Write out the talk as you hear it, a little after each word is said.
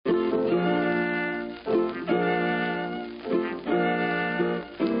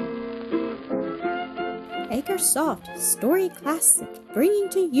Makersoft Story Classic, bringing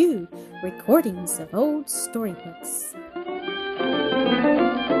to you recordings of old storybooks.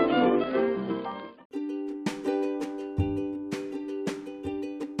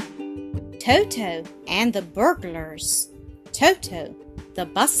 Toto and the Burglars. Toto, the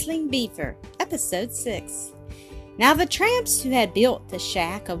Bustling Beaver, Episode 6. Now the tramps who had built the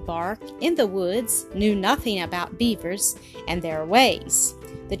shack of bark in the woods knew nothing about beavers and their ways.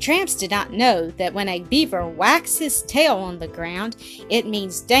 The tramps did not know that when a beaver whacks his tail on the ground, it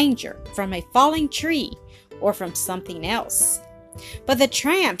means danger from a falling tree or from something else. But the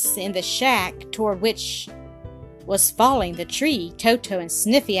tramps in the shack toward which was falling the tree Toto and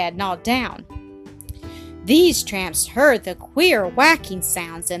Sniffy had gnawed down. These tramps heard the queer whacking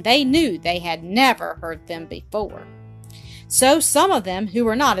sounds, and they knew they had never heard them before. So some of them, who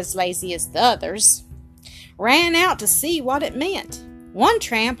were not as lazy as the others, ran out to see what it meant. One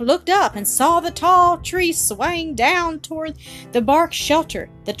tramp looked up and saw the tall tree swaying down toward the bark shelter.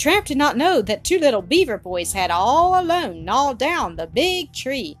 The tramp did not know that two little beaver boys had all alone gnawed down the big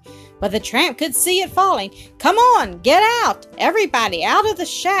tree. But the tramp could see it falling. "Come on, get out! Everybody out of the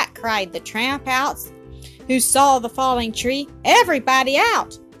shack!" cried the tramp out, who saw the falling tree. "Everybody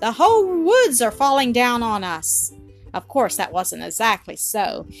out! The whole woods are falling down on us!" Of course, that wasn't exactly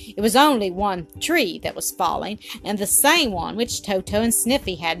so. It was only one tree that was falling, and the same one which Toto and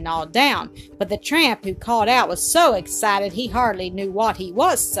Sniffy had gnawed down. But the tramp who called out was so excited he hardly knew what he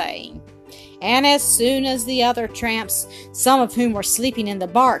was saying. And as soon as the other tramps, some of whom were sleeping in the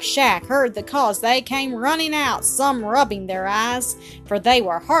bark shack, heard the cause, they came running out, some rubbing their eyes, for they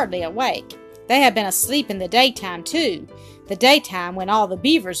were hardly awake. They had been asleep in the daytime, too, the daytime when all the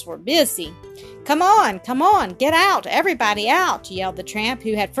beavers were busy. Come on, get out, everybody out!" yelled the tramp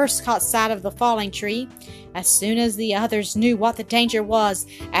who had first caught sight of the falling tree. As soon as the others knew what the danger was,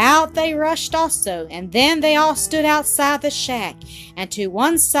 out they rushed also, and then they all stood outside the shack and to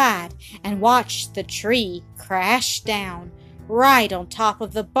one side and watched the tree crash down. Right on top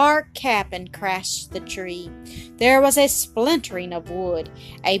of the bark cabin crashed the tree. There was a splintering of wood,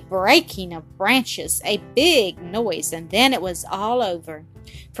 a breaking of branches, a big noise, and then it was all over.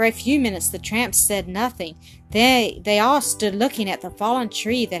 For a few minutes the tramps said nothing. They all stood looking at the fallen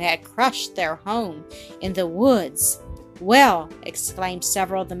tree that had crushed their home in the woods. "Well," exclaimed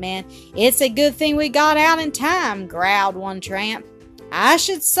several of the men, "it's a good thing we got out in time," growled one tramp. "I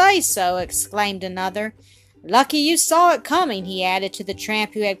should say so," exclaimed another. "Lucky you saw it coming," he added to the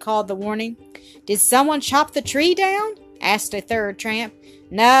tramp who had called the warning. "Did someone chop the tree down?" asked a third tramp.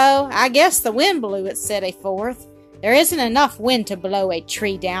 "No, I guess the wind blew it," said a fourth. "There isn't enough wind to blow a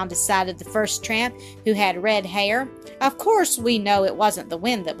tree down," decided the first tramp, who had red hair. "Of course we know it wasn't the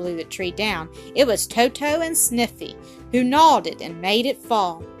wind that blew the tree down. It was Toto and Sniffy, who gnawed it and made it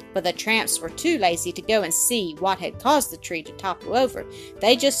fall." But the tramps were too lazy to go and see what had caused the tree to topple over.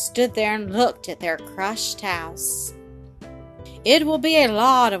 They just stood there and looked at their crushed house. "It will be a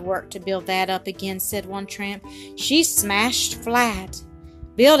lot of work to build that up again," said one tramp. "She's smashed flat."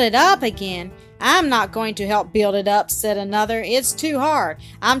 "Build it up again? I'm not going to help build it up," said another. "It's too hard.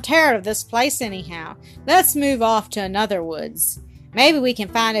 I'm tired of this place anyhow. Let's move off to another woods. Maybe we can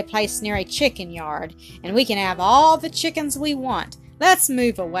find a place near a chicken yard, and we can have all the chickens we want. Let's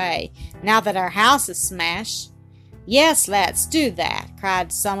move away, now that our house is smashed." "Yes, let's do that,"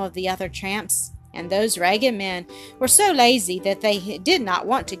 cried some of the other tramps. And those ragged men were so lazy that they did not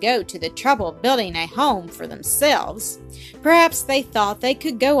want to go to the trouble of building a home for themselves. Perhaps they thought they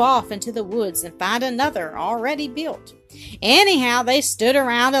could go off into the woods and find another already built. Anyhow, they stood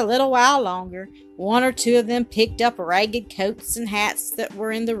around a little while longer. One or two of them picked up ragged coats and hats that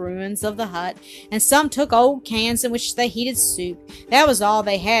were in the ruins of the hut, and some took old cans in which they heated soup. That was all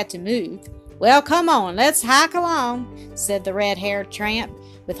they had to move. "Well, come on, let's hike along," said the red-haired tramp,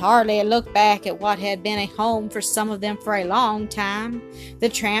 with hardly a look back at what had been a home for some of them for a long time. The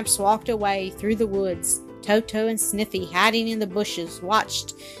tramps walked away through the woods. Toto and Sniffy, hiding in the bushes,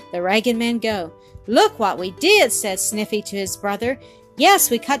 watched the ragged men go. "Look what we did," said Sniffy to his brother. "Yes,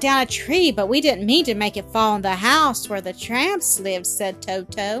 we cut down a tree, but we didn't mean to make it fall on the house where the tramps lived," said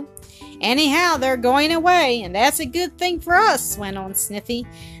Toto. "Anyhow, they're going away, and that's a good thing for us," went on Sniffy.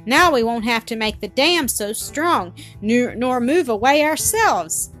 "Now we won't have to make the dam so strong, nor move away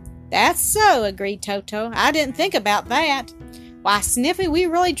ourselves." "That's so," agreed Toto. "I didn't think about that." "Why, Sniffy, we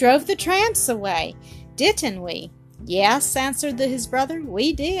really drove the tramps away, didn't we?" "Yes," answered his brother,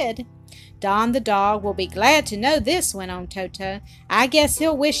 "we did." "Don the dog will be glad to know this," went on Toto. "I guess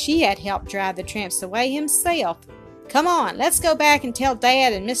he'll wish he had helped drive the tramps away himself. Come on, let's go back and tell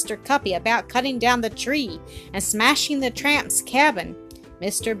Dad and Mr. Cuppy about cutting down the tree and smashing the tramps' cabin."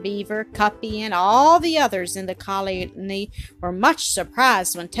 Mr. Beaver, Cuppy, and all the others in the colony were much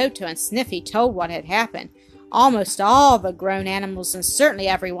surprised when Toto and Sniffy told what had happened. Almost all the grown animals, and certainly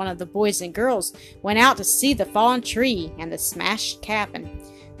every one of the boys and girls, went out to see the fallen tree and the smashed cabin.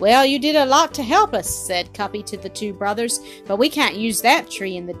 "Well, you did a lot to help us," said Cuppy to the two brothers, "but we can't use that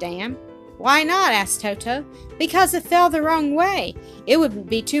tree in the dam." "Why not?" asked Toto. "Because it fell the wrong way. It would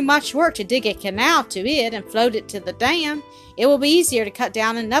be too much work to dig a canal to it and float it to the dam. It will be easier to cut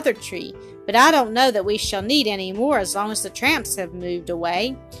down another tree, but I don't know that we shall need any more as long as the tramps have moved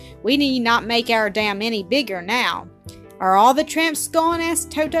away. We need not make our dam any bigger now." "Are all the tramps gone?"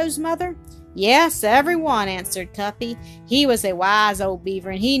 asked Toto's mother. "Yes, every one," answered Cuppy. He was a wise old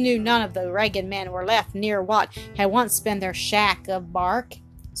beaver, and he knew none of the ragged men were left near what had once been their shack of bark.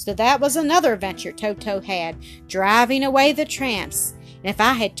 So that was another adventure Toto had, driving away the tramps. And if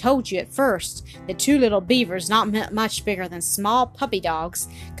I had told you at first that two little beavers, not much bigger than small puppy dogs,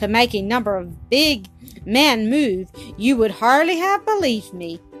 could make a number of big men move, you would hardly have believed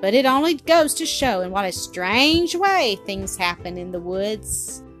me. But it only goes to show in what a strange way things happen in the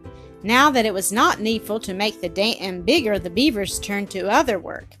woods. Now that it was not needful to make the dam bigger, the beavers turned to other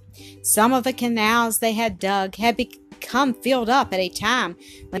work. Some of the canals they had dug had become filled up at a time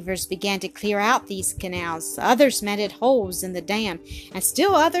when beavers began to clear out these canals. Others mended holes in the dam, and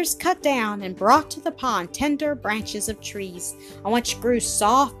still others cut down and brought to the pond tender branches of trees on which grew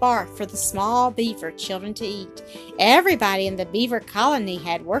soft bark for the small beaver children to eat. Everybody in the beaver colony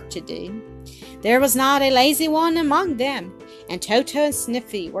had work to do. There was not a lazy one among them, and Toto and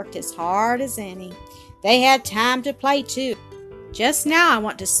Sniffy worked as hard as any. They had time to play too. Just now I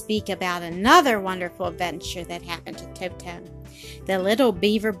want to speak about another wonderful adventure that happened to Toto. The little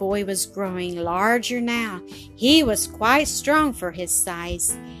beaver boy was growing larger now. He was quite strong for his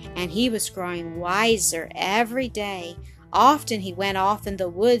size, and he was growing wiser every day. Often he went off in the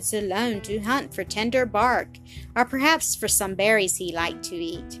woods alone to hunt for tender bark, or perhaps for some berries he liked to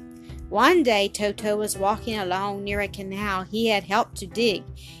eat. One day Toto was walking along near a canal he had helped to dig.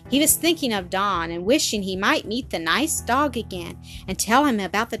 He was thinking of Don and wishing he might meet the nice dog again and tell him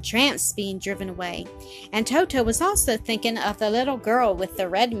about the tramps being driven away. And Toto was also thinking of the little girl with the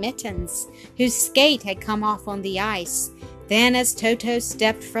red mittens, whose skate had come off on the ice. Then as Toto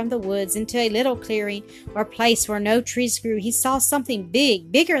stepped from the woods into a little clearing or place where no trees grew, he saw something big,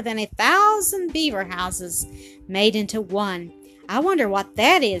 bigger than 1,000 beaver houses, made into one. "I wonder what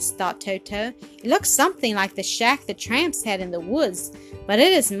that is," thought Toto. "It looks something like the shack the tramps had in the woods, but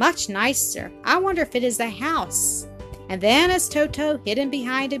it is much nicer. I wonder if it is a house." And then as Toto, hidden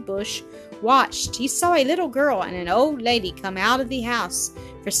behind a bush, watched, he saw a little girl and an old lady come out of the house,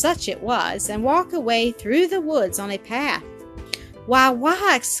 for such it was, and walk away through the woods on a path. Why,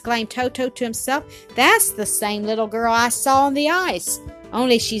 exclaimed Toto to himself, "that's the same little girl I saw on the ice,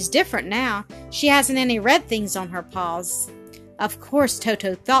 only she's different now. She hasn't any red things on her paws." Of course,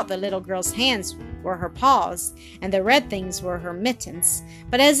 Toto thought the little girl's hands were her paws, and the red things were her mittens.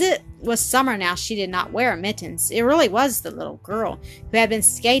 But as it was summer now, she did not wear mittens. It really was the little girl who had been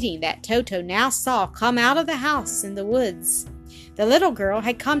skating that Toto now saw come out of the house in the woods. The little girl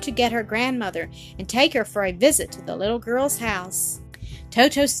had come to get her grandmother and take her for a visit to the little girl's house.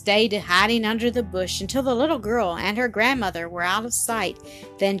 Toto stayed hiding under the bush until the little girl and her grandmother were out of sight.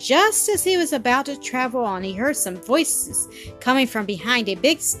 Then just as he was about to travel on, he heard some voices coming from behind a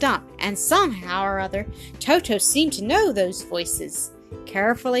big stump, and somehow or other Toto seemed to know those voices.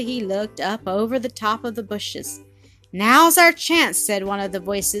 Carefully he looked up over the top of the bushes. "Now's our chance," said one of the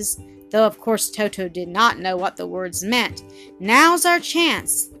voices, though of course Toto did not know what the words meant. "Now's our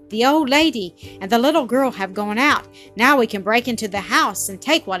chance. The old lady and the little girl have gone out. Now we can break into the house and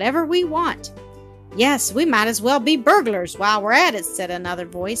take whatever we want." "Yes, we might as well be burglars while we're at it," said another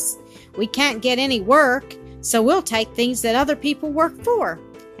voice. "We can't get any work, so we'll take things that other people work for."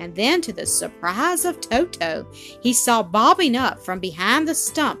 And then, to the surprise of Toto, he saw bobbing up from behind the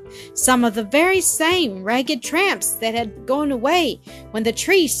stump some of the very same ragged tramps that had gone away when the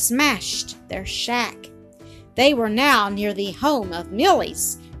tree smashed their shack. They were now near the home of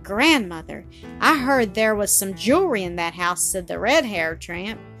Millie's grandmother. "I heard there was some jewelry in that house," said the red-haired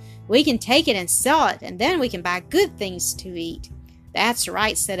tramp. "We can take it and sell it, and then we can buy good things to eat." "That's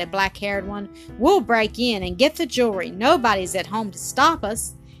right," said a black-haired one. "We'll break in and get the jewelry. Nobody's at home to stop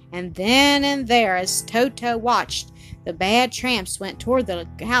us." And then and there, as Toto watched, the bad tramps went toward the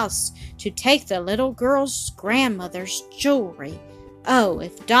house to take the little girl's grandmother's jewelry. Oh,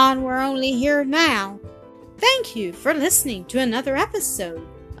 if Don were only here now! Thank you for listening to another episode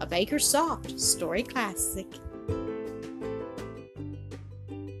of Acresoft Story Classic.